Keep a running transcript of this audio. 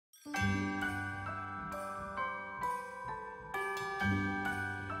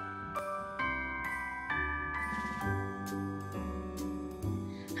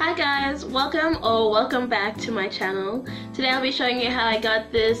Hi guys, welcome back to my channel. Today I'll be showing you how I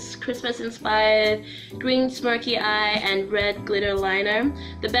got this Christmas inspired green smirky eye and red glitter liner.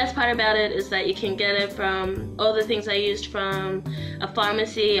 The best part about it is that you can get it from all the things I used from a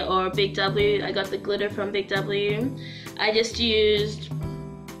pharmacy or Big W. I got the glitter from Big W. I just used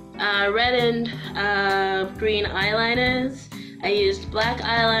red and green eyeliners. I used black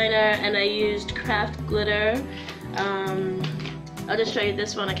eyeliner and I used craft glitter. I'll just show you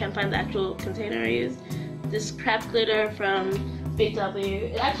this one. I can't find the actual container I used. This craft glitter from Big W.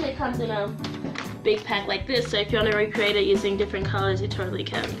 It actually comes in a big pack like this, so if you want to recreate it using different colors, you totally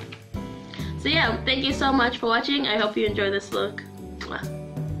can. So yeah, thank you so much for watching. I hope you enjoy this look. Mwah.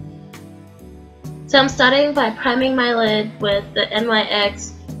 So I'm starting by priming my lid with the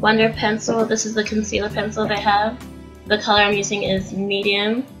NYX Wonder Pencil. This is the concealer pencil they have. The color I'm using is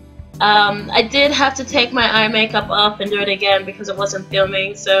medium. I did have to take my eye makeup off and do it again because it wasn't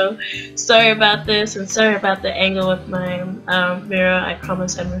filming, so sorry about this and sorry about the angle with my mirror. I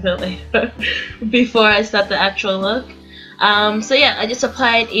promise I'll reveal later before I start the actual look. So yeah, I just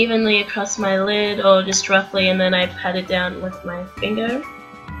apply it evenly across my lid or just roughly, and then I pat it down with my finger.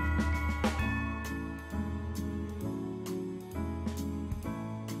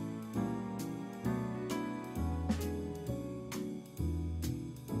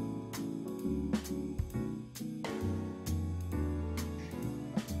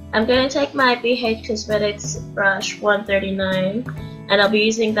 I'm going to take my BH Cosmetics brush 139 and I'll be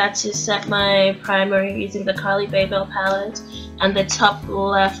using that to set my primer using the Carly Babel palette and the top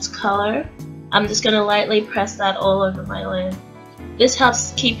left color. I'm just going to lightly press that all over my lid. This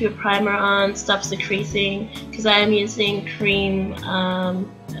helps keep your primer on, stops the creasing, because I am using cream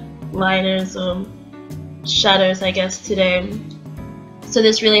liners or shadows I guess today. So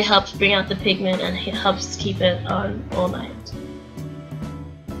this really helps bring out the pigment and it helps keep it on all night.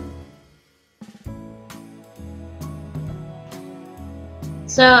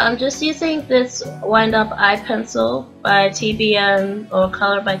 So I'm just using this wind up eye pencil by TBN or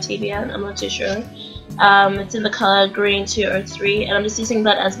color by TBN, I'm not too sure. It's in the color green 203 and I'm just using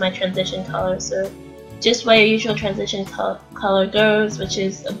that as my transition color. So just where your usual transition color goes, which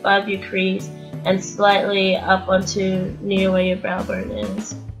is above your crease and slightly up onto near where your brow bone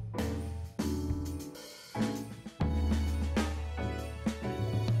is.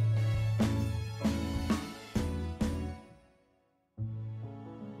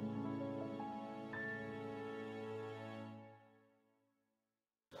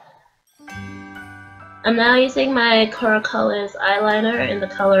 I'm now using my Coral Colors eyeliner in the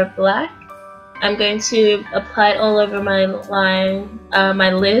color black. I'm going to apply it all over my line,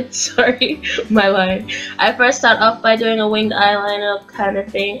 my lid, sorry, my line. I first start off by doing a winged eyeliner kind of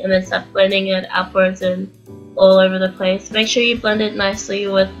thing and then start blending it upwards and all over the place. Make sure you blend it nicely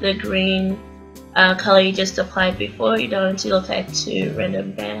with the green color you just applied before. You don't want to look like two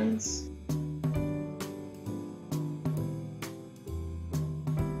random bands.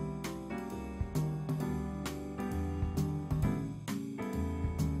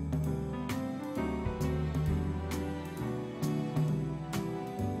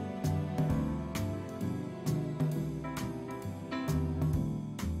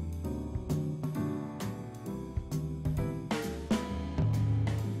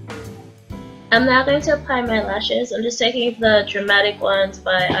 I'm now going to apply my lashes. I'm just taking the dramatic ones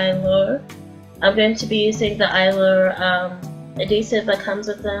by Eyelure. I'm going to be using the Eyelure adhesive that comes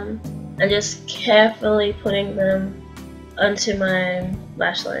with them and just carefully putting them onto my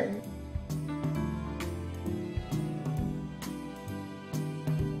lash line.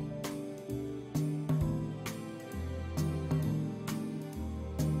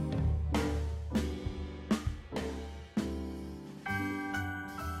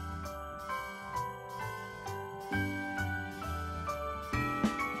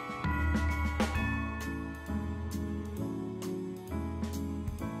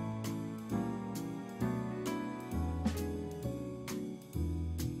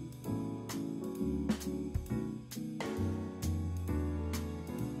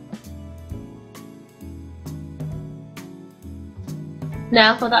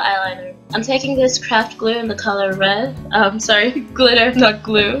 Now for the eyeliner. I'm taking this craft glue in the color red. Sorry, glitter, not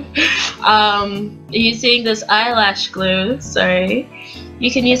glue. Using this eyelash glue, sorry. You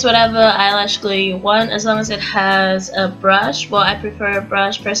can use whatever eyelash glue you want as long as it has a brush. Well, I prefer a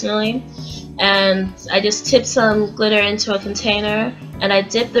brush personally. And I just tip some glitter into a container and I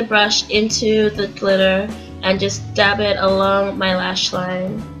dip the brush into the glitter and just dab it along my lash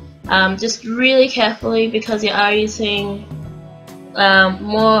line. Just really carefully because you are using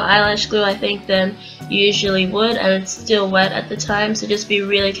more eyelash glue I think than you usually would, and it's still wet at the time, so just be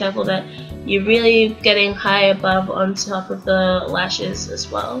really careful that you're really getting high above on top of the lashes as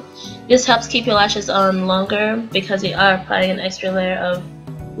well. This helps keep your lashes on longer because you are applying an extra layer of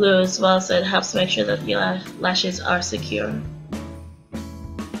glue as well, so it helps make sure that your lashes are secure.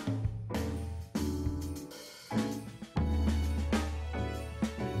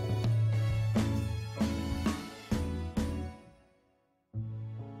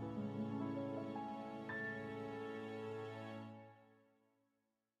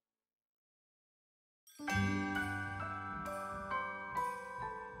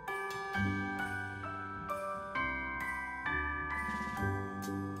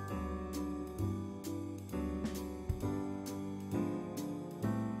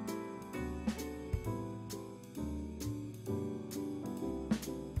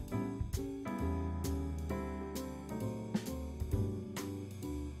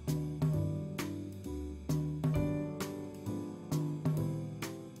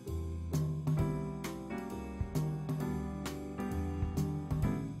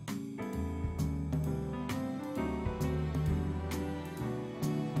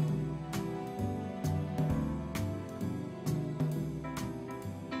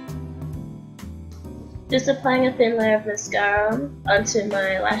 Just applying a thin layer of mascara onto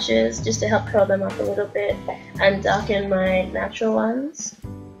my lashes just to help curl them up a little bit and darken my natural ones.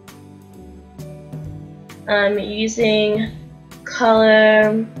 I'm using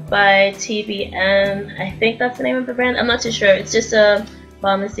Color by TBN. I think that's the name of the brand. I'm not too sure. It's just a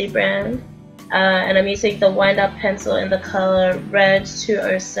pharmacy brand. And I'm using the wind up pencil in the color Red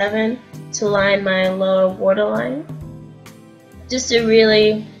 207 to line my lower waterline, just to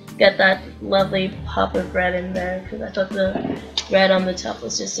really get that lovely pop of red in there, because I thought the red on the top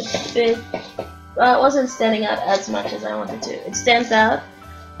was just a bit, well, it wasn't standing out as much as I wanted to. It stands out,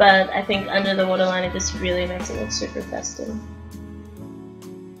 but I think under the waterline it just really makes it look super festive.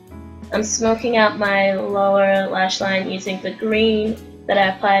 I'm smoking out my lower lash line using the green that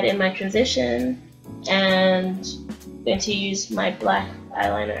I applied in my transition, and I'm going to use my black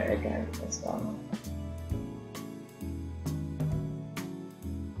eyeliner again as well.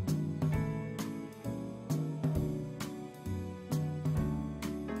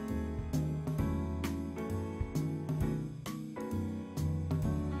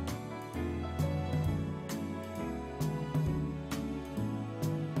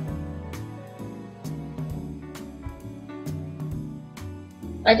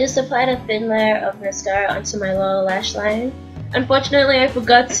 I just applied a thin layer of mascara onto my lower lash line. Unfortunately, I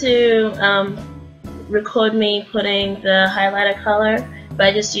forgot to record me putting the highlighter color, but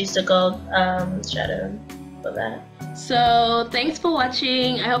I just used a gold shadow for that. So thanks for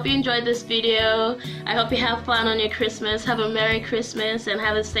watching. I hope you enjoyed this video. I hope you have fun on your Christmas. Have a Merry Christmas and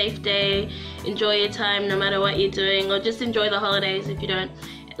have a safe day. Enjoy your time no matter what you're doing, or just enjoy the holidays if you don't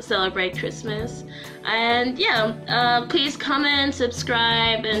celebrate Christmas. And yeah, please comment,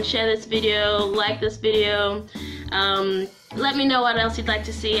 subscribe, and share this video, like this video. Let me know what else you'd like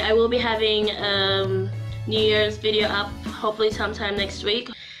to see. I will be having New Year's video up hopefully sometime next week.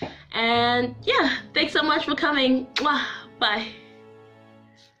 And yeah, thanks so much for coming. Bye.